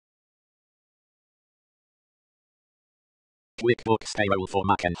QuickBooks Payroll for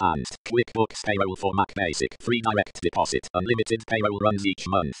Mac Enhanced. QuickBooks Payroll for Mac Basic. Free direct deposit. Unlimited payroll runs each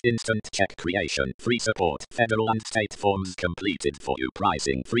month. Instant check creation. Free support. Federal and state forms completed for you.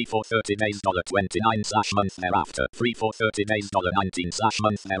 Pricing. Free for 30 days $29/month thereafter. Free for 30 days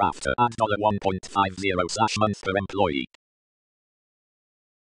 $19/month thereafter. Add $1.50/month per employee.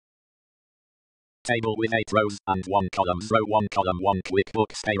 Table with 8 rows and 1 column. Row 1 column 1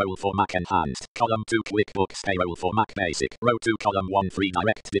 QuickBooks Payroll for Mac Enhanced. Column 2 QuickBooks Payroll for Mac Basic. Row 2 column 1 Free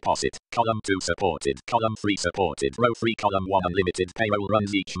direct deposit. Column 2 Supported. Column 3 Supported. Row 3 column 1 Unlimited payroll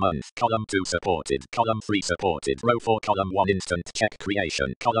runs each month. Column 2 Supported. Column 3 Supported. Row 4 column 1 Instant check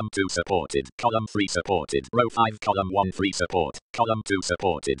creation. Column 2 Supported. Column 3 Supported. Row 5 column 1 Free support. Column 2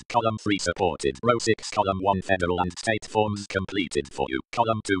 Supported. Column 3 Supported. Row 6 column 1 Federal and state forms completed for you.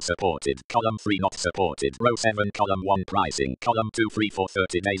 Column 2 Supported. Column 3 Not supported. Row 7 column 1 Pricing. Column 2 Free for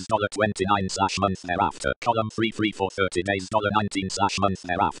 30 days $29/month thereafter. Column 3 Free for 30 days $19/month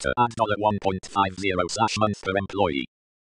thereafter. Add $1.50/month per employee.